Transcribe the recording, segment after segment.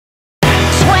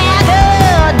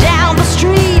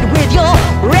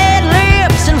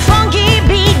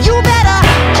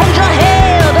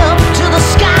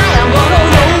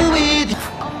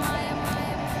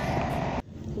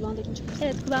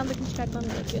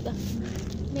başladı.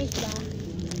 Neyse.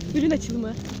 Ürün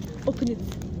açılımı. Open it.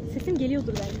 Sesim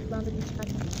geliyordur belki. Ben de bir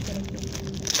çıkartmak gerekiyor.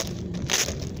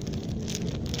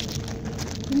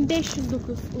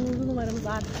 1509. Uğurlu numaramız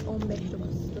artık 159.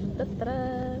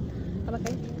 Ha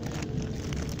bakayım.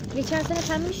 Geçen sene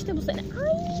pemmişti, bu sene.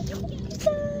 Ay çok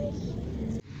güzel.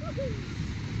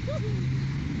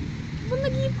 Bunu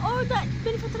giyip orada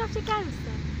beni fotoğraf çeker misin?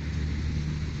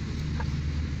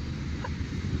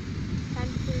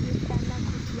 Benden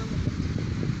kurtulamadım.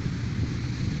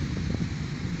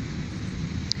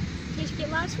 Keşke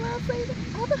yarışma alsaydım.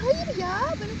 Abi hayır ya,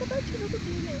 ben o kadar kilolu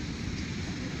değilim.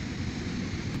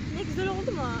 Ne güzel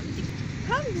oldu mu?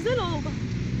 Hem güzel oldu.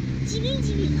 Civil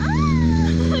civil.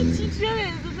 Aaa! Çiçeğe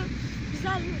benzedim.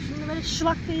 Güzelmiş. Şimdi böyle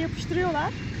şılak diye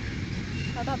yapıştırıyorlar.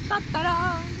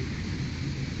 Tadatattara.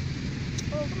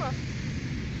 Oldu mu?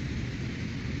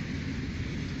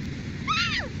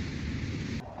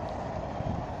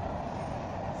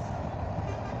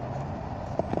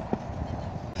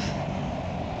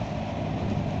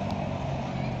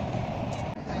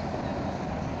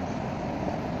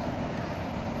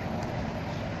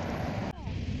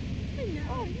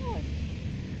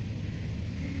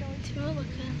 Tipime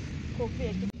bakın.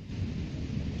 Korkuyor.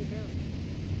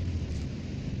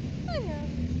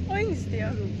 Oyun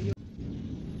istiyor.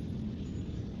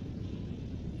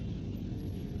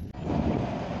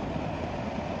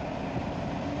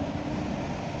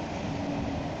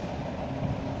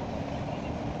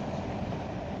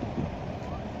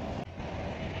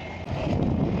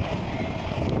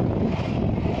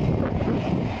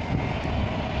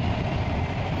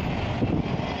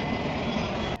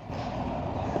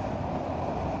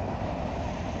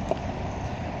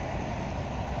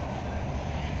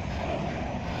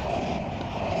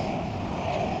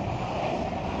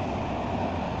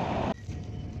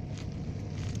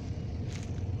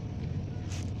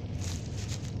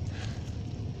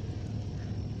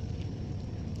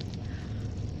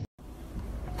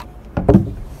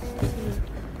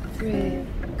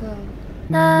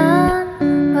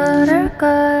 난 모를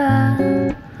거야.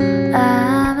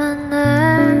 아마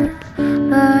날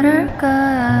모를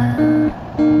거야.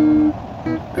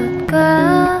 웃고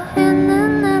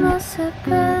있는 내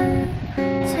모습을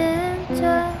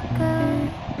진짜가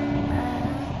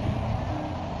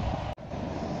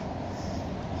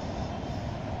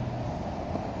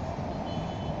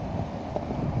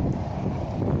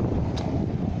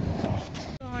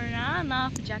Sonra ne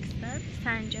yapacaksın?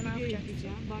 Sence ne yapacaksın?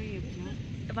 Banyo yapacağım.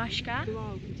 Başka?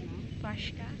 Dua okuyacağım.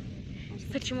 Başka?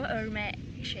 Saçımı örme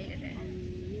şeyleri.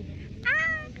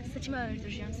 Saçımı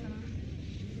ördüreceğim sana.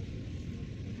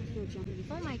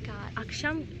 Oh my god.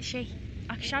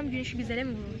 Akşam güneşi güzele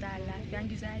mi vurur derler. Ben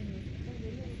güzel miyim?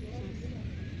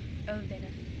 Öv beni.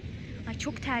 Ay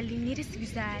çok terliyim. Neresi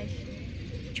güzel?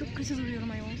 Çok kötü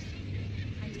duruyorum ayol.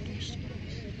 Ay güneş.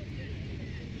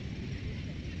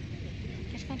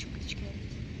 Gerçekten çok kötü çıkıyorum.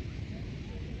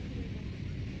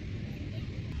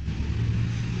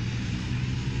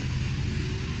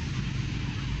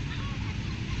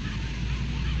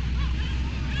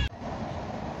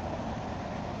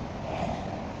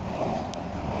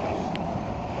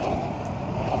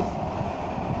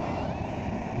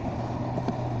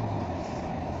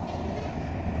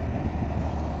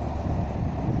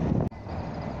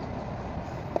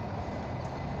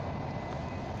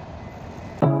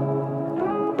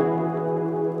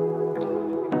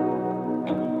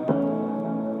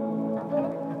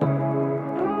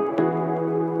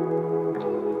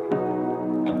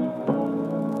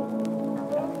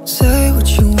 Say what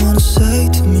you wanna say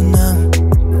to me now.